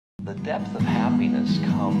The depth of happiness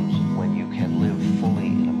comes when you can live fully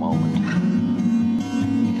in a moment.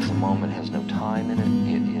 Because a moment has no time in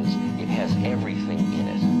it. It has everything in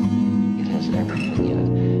it. It has everything in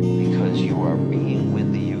it. Because you are being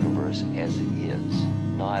with the universe as it is.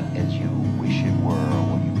 Not as you wish it were or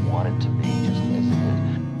what you want it to be, just as it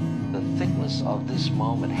is. The thickness of this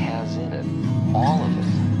moment has in it all of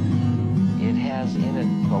it. It has in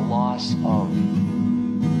it the loss of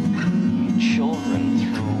children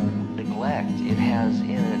through neglect. It has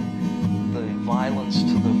in it the violence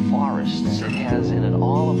to the forests. It has in it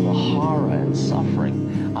all of the horror and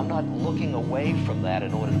suffering. I'm not looking away from that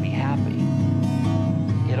in order to be happy.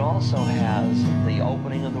 It also has the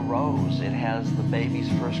opening of the rose. It has the baby's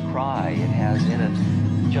first cry. It has in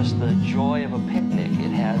it just the joy of a picnic.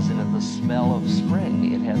 It has in it the smell of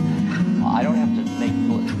spring. It has, I don't have to make,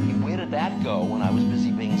 where did that go when I was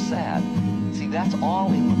busy being sad? See, that's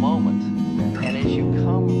all in the moment. And as you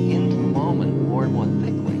come into the moment more and more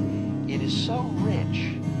thickly, it is so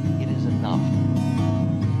rich, it is enough.